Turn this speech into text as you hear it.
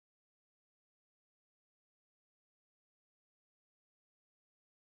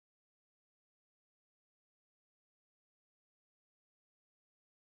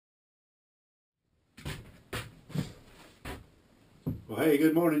Well, hey,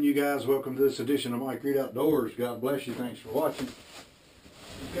 good morning, you guys. Welcome to this edition of Mike Reed Outdoors. God bless you. Thanks for watching.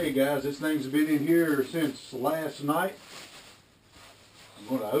 Okay, guys, this thing's been in here since last night. I'm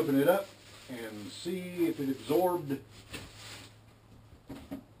going to open it up and see if it absorbed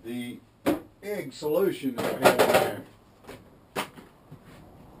the egg solution that we had in there.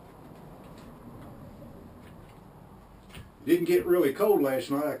 It didn't get really cold last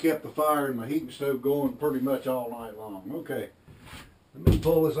night. I kept the fire and my heating stove going pretty much all night long. Okay. Let me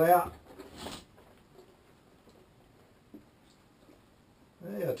pull this out.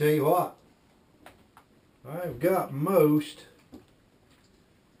 Hey, I tell you what, I've got most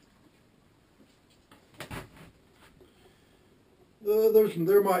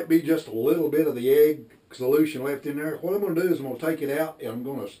there might be just a little bit of the egg solution left in there. What I'm going to do is I'm going to take it out and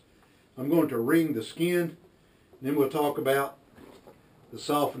I'm going to wring the skin, and then we'll talk about the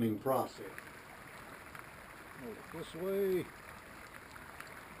softening process. Move it this way.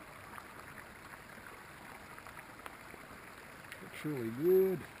 Really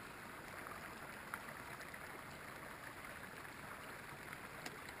good.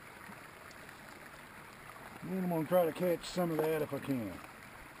 And I'm going to try to catch some of that if I can.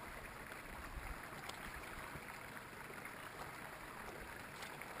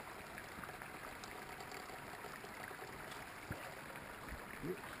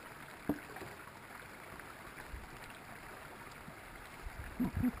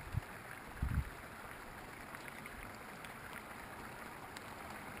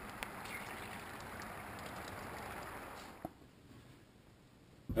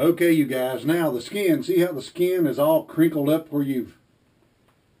 Okay, you guys, now the skin, see how the skin is all crinkled up where you've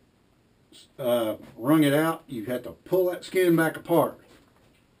wrung it out? You have to pull that skin back apart.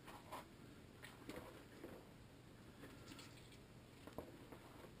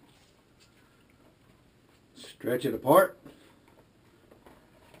 Stretch it apart.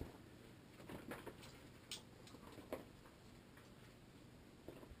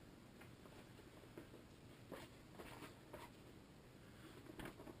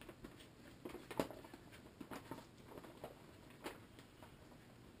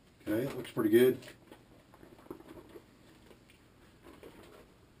 Okay, it looks pretty good.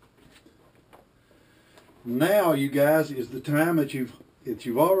 Now, you guys, is the time that you've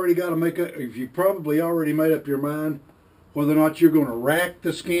already got to make up. If you've probably already made up your mind whether or not you're going to rack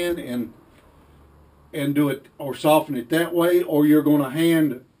the skin and do it or soften it that way, or you're going to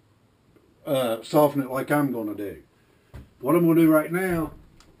hand soften it like I'm going to do. What I'm going to do right now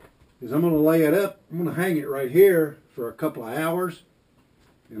is I'm going to lay it up. I'm going to hang it right here for a couple of hours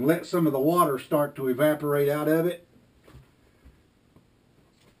and let some of the water start to evaporate out of it.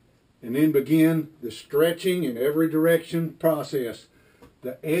 And then begin the stretching in every direction process.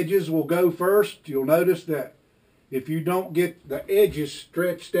 The edges will go first. You'll notice that if you don't get the edges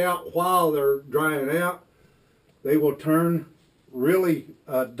stretched out while they're drying out, they will turn really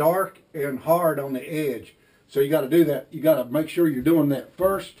dark and hard on the edge. So you got to do that. You got to make sure you're doing that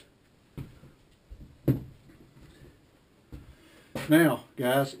first. Now,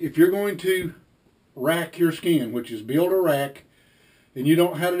 guys, if you're going to rack your skin, which is build a rack, and you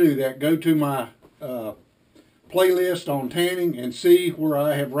don't know how to do that, go to my playlist on tanning and see where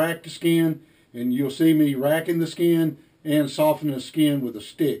I have racked the skin, and you'll see me racking the skin and softening the skin with a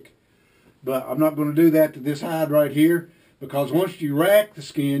stick. But I'm not going to do that to this hide right here, because once you rack the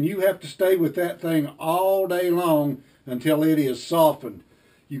skin, you have to stay with that thing all day long until it is softened.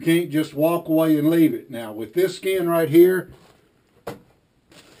 You can't just walk away and leave it. Now, with this skin right here,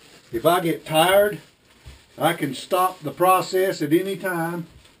 if I get tired, I can stop the process at any time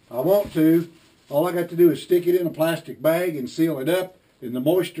I want to. All I got to do is stick it in a plastic bag and seal it up, and the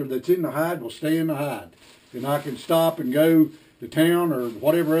moisture that's in the hide will stay in the hide. And I can stop and go to town or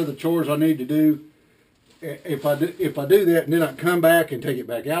whatever other chores I need to do. If I do that, and then I come back and take it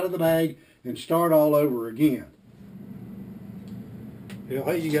back out of the bag and start all over again. Yeah,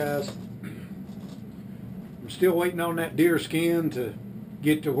 hey, you guys, I'm still waiting on that deer skin to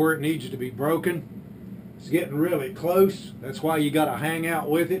get to where it needs to be broken. It's getting really close. That's why you got to hang out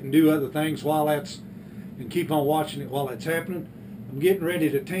with it and do other things and keep on watching it while it's happening. I'm getting ready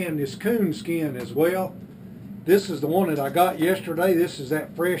to tan this coon skin as well. This is the one that I got yesterday. This is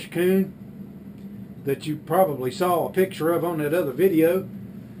that fresh coon that you probably saw a picture of on that other video.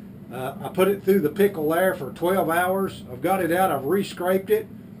 I put it through the pickle there for 12 hours. I've got it out. I've re-scraped it.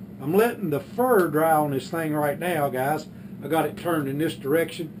 I'm letting the fur dry on this thing right now, guys. I got it turned in this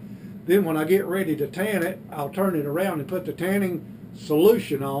direction. Then when I get ready to tan it, I'll turn it around and put the tanning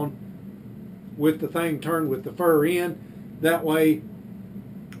solution on with the thing turned with the fur in. That way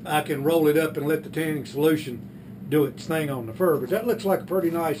I can roll it up and let the tanning solution do its thing on the fur. But that looks like a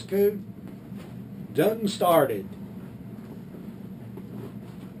pretty nice coot. Done started.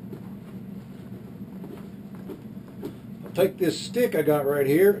 I'll take this stick I got right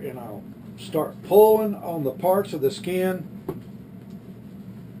here and I'll start pulling on the parts of the skin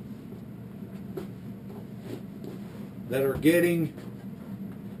that are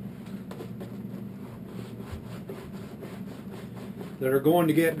going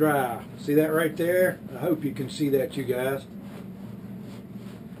to get dry. See that right there? I hope you can see that, you guys.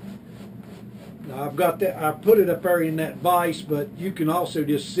 Now I've got that, I put it up there in that vise, but you can also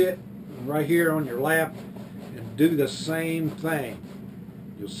just sit right here on your lap and do the same thing.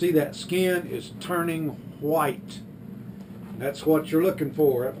 You'll see that skin is turning white. That's what you're looking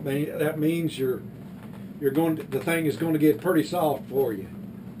for. That means the thing is going to get pretty soft for you.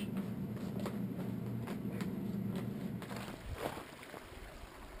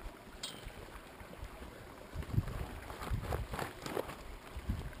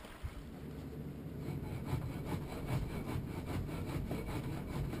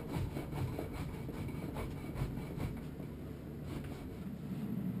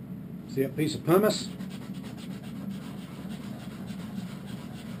 See that piece of pumice?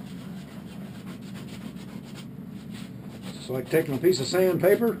 It's like taking a piece of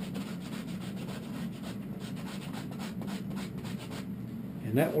sandpaper,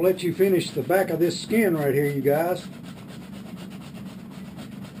 and that will let you finish the back of this skin right here, you guys.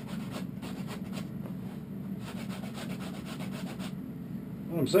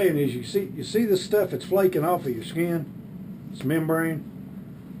 What I'm saying is, you see this stuff that's flaking off of your skin, this membrane.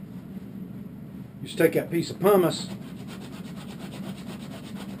 You just take that piece of pumice,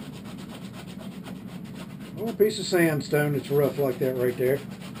 or a piece of sandstone that's rough like that right there,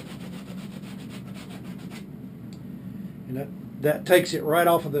 and that takes it right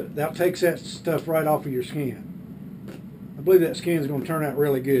off of that takes that stuff right off of your skin. I believe that skin is going to turn out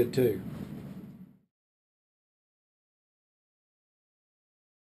really good too.